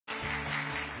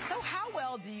How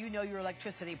well do you know your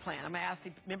electricity plan? I'm going to ask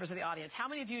the members of the audience. How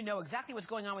many of you know exactly what's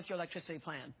going on with your electricity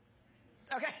plan?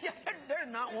 Okay,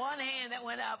 there's not one hand that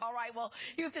went up. All right, well,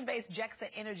 Houston-based Gexa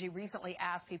Energy recently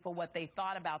asked people what they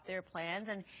thought about their plans,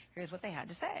 and here's what they had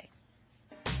to say.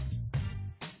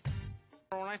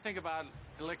 When I think about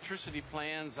electricity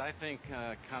plans, I think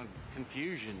kind of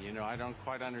confusion. You know, I don't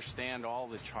quite understand all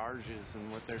the charges and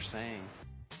what they're saying.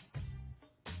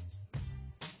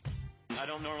 I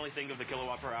don't normally think of the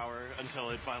kilowatt per hour until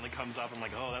it finally comes up. I'm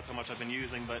like, oh, that's how much I've been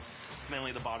using, but it's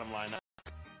mainly the bottom line.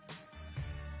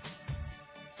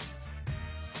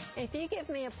 If you give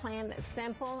me a plan that's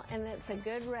simple and that's a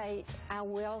good rate, I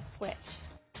will switch.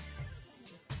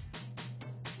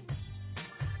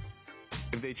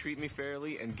 If they treat me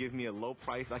fairly and give me a low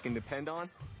price I can depend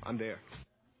on, I'm there.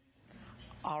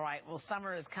 All right, well,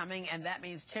 summer is coming, and that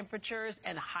means temperatures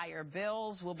and higher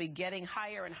bills will be getting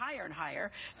higher and higher and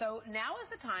higher. So now is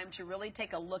the time to really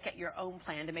take a look at your own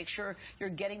plan to make sure you're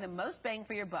getting the most bang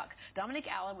for your buck. Dominique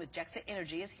with Gexa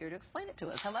Energy is here to explain it to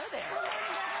us. Hello there.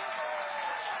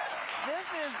 This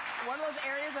is one of those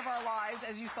areas of our lives,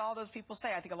 as you saw those people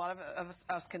say. I think a lot of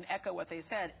us can echo what they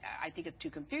said. I think it's too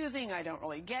confusing. I don't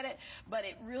really get it. But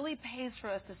it really pays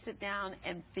for us to sit down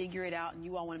and figure it out, and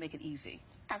you all want to make it easy.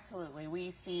 Absolutely. We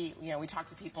see, we talk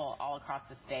to people all across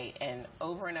the state, and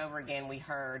over again we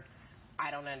heard, I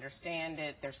don't understand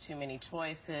it, there's too many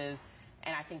choices.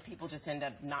 And I think people just end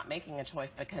up not making a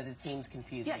choice because it seems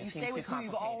confusing. Yeah, you stay with who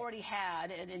you've already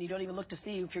had, and you don't even look to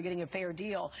see if you're getting a fair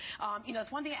deal.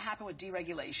 It's one thing that happened with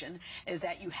deregulation is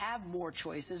that you have more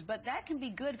choices, but that can be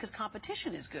good because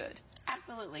competition is good.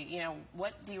 Absolutely.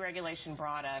 What deregulation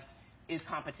brought us is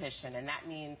competition, and that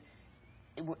means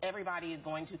everybody is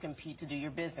going to compete to do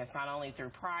your business, not only through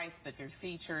price, but through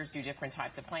features, through different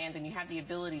types of plans, and you have the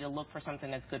ability to look for something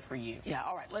that's good for you. Yeah,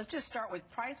 all right. Let's just start with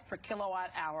price per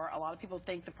kilowatt hour. A lot of people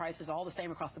think the price is all the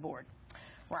same across the board.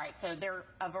 Right. So there are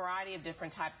a variety of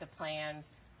different types of plans.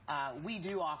 We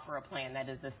do offer a plan that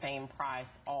is the same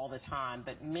price all the time,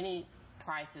 but many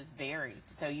prices vary.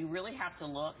 So you really have to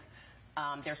look.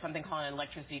 There's something called an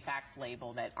electricity facts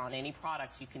label that on any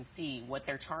product you can see what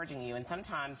they're charging you, and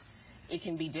sometimes it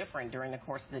can be different during the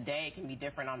course of the day. It can be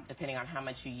different depending on how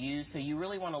much you use. So you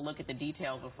really want to look at the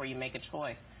details before you make a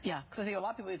choice. Yeah, because I think a lot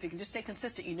of people, if you can just stay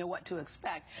consistent, you know what to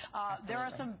expect. There are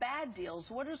some bad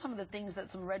deals. What are some of the things that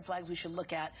some red flags we should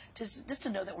look at just to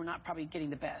know that we're not probably getting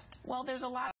the best? Well, there's a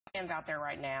lot of plans out there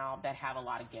right now that have a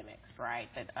lot of gimmicks, right?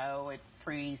 That, oh, it's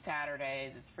free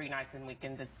Saturdays, it's free nights and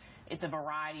weekends. It's a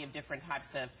variety of different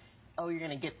types of, oh, you're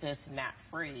going to get this and that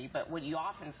free. But what you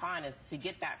often find is to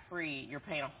get that free, you're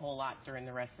paying a whole lot during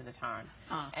the rest of the time.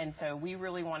 And so we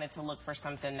really wanted to look for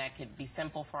something that could be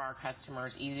simple for our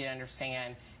customers, easy to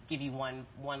understand, give you one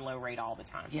low rate all the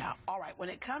time. Yeah. All right. When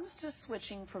it comes to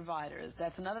switching providers,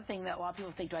 that's another thing that a lot of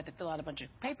people think, do I have to fill out a bunch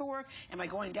of paperwork? Am I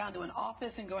going down to an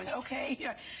office and going, okay,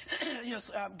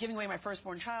 giving away my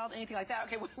firstborn child, anything like that?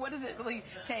 Okay, what does it really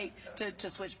take to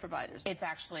switch providers? It's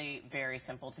actually very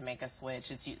simple to make a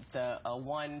switch. It's a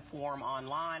one form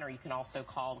online, or you can also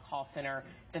call the call center.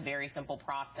 It's a very simple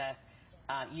process.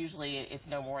 Usually it's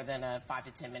no more than a 5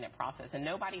 to 10 minute process, and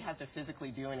nobody has to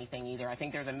physically do anything either. I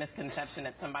think there's a misconception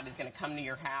that somebody's going to come to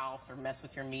your house or mess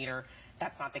with your meter.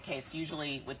 That's not the case.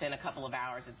 Usually within a couple of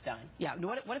hours it's done. Yeah.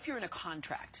 What if you're in a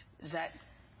contract? Is that...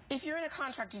 If you're in a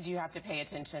contract, you do have to pay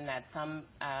attention that some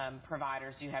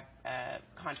providers do have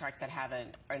contracts that have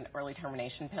an early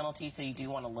termination penalty, so you do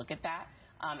want to look at that.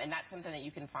 And that's something that you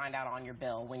can find out on your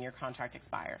bill when your contract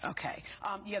expires. Okay.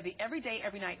 You have the everyday,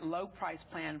 every night low price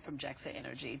plan from Gexa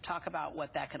Energy. Talk about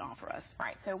what that can offer us.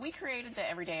 Right. So we created the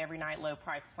everyday, every night low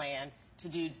price plan to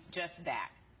do just that.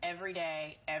 Every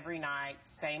day, every night,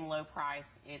 same low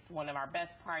price. It's one of our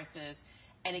best prices.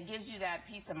 And it gives you that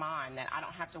peace of mind that I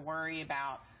don't have to worry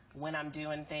about when I'm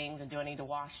doing things and do I need to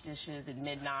wash dishes at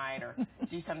midnight or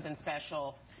do something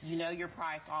special. You know your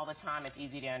price all the time. It's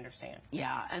easy to understand.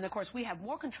 Yeah, and of course we have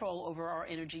more control over our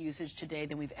energy usage today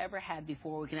than we've ever had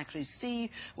before. We can actually see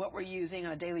what we're using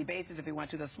on a daily basis if we went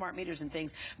to the smart meters and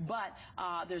things. But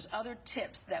there's other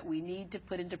tips that we need to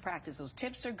put into practice. Those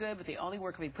tips are good, but they only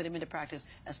work if we put them into practice,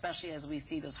 especially as we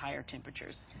see those higher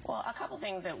temperatures. Well, a couple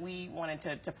things that we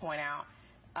wanted to point out.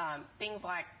 Things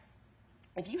like,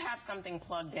 if you have something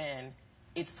plugged in,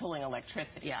 it's pulling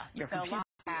electricity. Yeah, your so computer.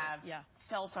 We have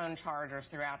cell phone chargers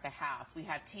throughout the house. We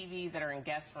have TVs that are in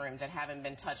guest rooms that haven't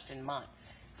been touched in months.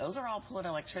 Those are all pulling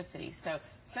electricity. So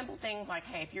simple things like,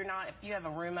 hey, if you have a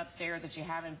room upstairs that you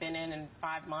haven't been in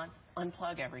 5 months,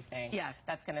 unplug everything. Yeah.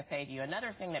 That's going to save you.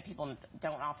 Another thing that people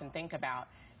don't often think about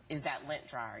is that lint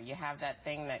dryer. You have that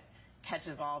thing that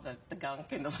catches all the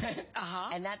gunk in the lint,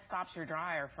 and that stops your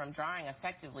dryer from drying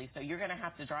effectively. So you're going to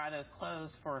have to dry those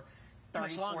clothes for 30,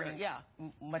 much longer, 40, yeah.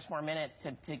 much more minutes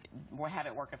to have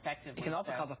it work effectively. It can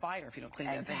also cause a fire if you don't clean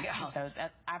that thing out. So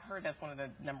I've heard that's one of the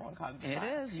 #1 causes of It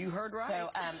fire. is. You heard right. So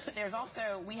there's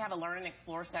also, we have a Learn and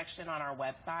Explore section on our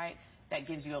website that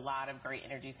gives you a lot of great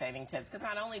energy saving tips, because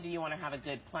not only do you want to have a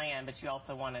good plan, but you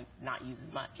also want to not use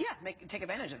as much. Yeah, take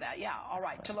advantage of that. Yeah. All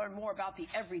right. To learn more about the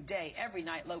everyday, every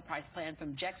night low price plan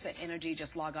from Gexa Energy,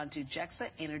 just log on to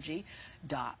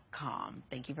GexaEnergy.com.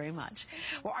 Thank you very much.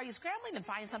 Well, are you scrambling to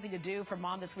find something to do for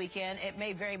Mom this weekend? It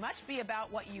may very much be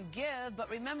about what you give, but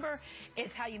remember,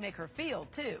 it's how you make her feel,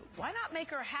 too. Why not make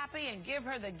her happy and give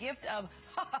her the gift of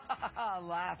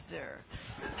laughter?